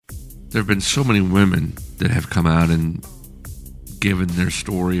there have been so many women that have come out and given their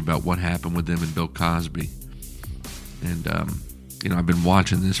story about what happened with them and Bill Cosby. And, I've been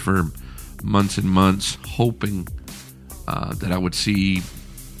watching this for months and months, hoping that I would see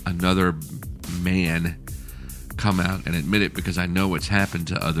another man come out and admit it, because I know it's happened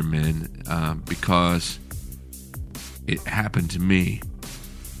to other men, because it happened to me.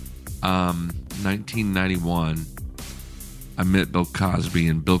 1991, I met Bill Cosby,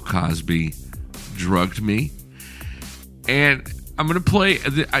 and Bill Cosby drugged me. And I'm going to play,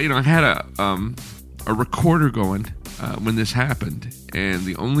 I had a recorder going when this happened. And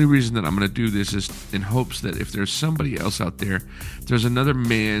the only reason that I'm going to do this is in hopes that if there's somebody else out there, if there's another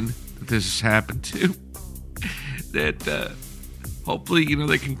man that this has happened to, that hopefully,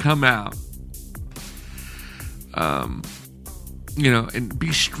 they can come out, and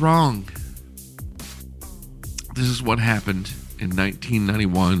be strong. This is what happened in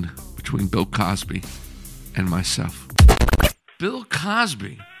 1991 between Bill Cosby and myself. Bill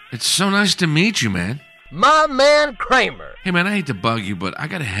Cosby, it's so nice to meet you, man. My man Kramer. Hey, man, I hate to bug you, but I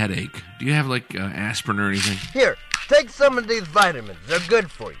got a headache. Do you have, aspirin or anything? Here, take some of these vitamins. They're good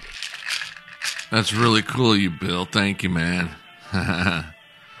for you. That's really cool of you, Bill. Thank you, man.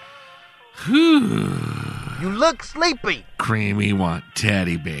 Whew. You look sleepy. Creamy want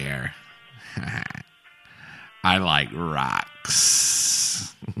teddy bear. I like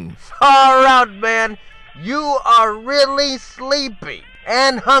rocks. Far out, man. You are really sleepy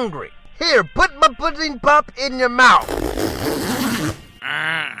and hungry. Here, put my pudding pop in your mouth.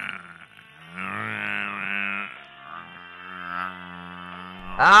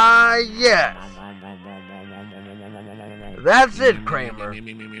 Ah, yes. That's it, Kramer.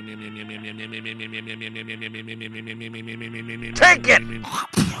 Take it!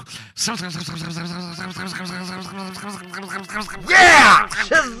 Yeah!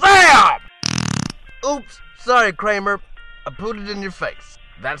 Shazam! Oops, sorry, Kramer. I put it in your face.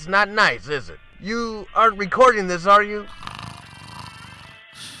 That's not nice, is it? You aren't recording this, are you?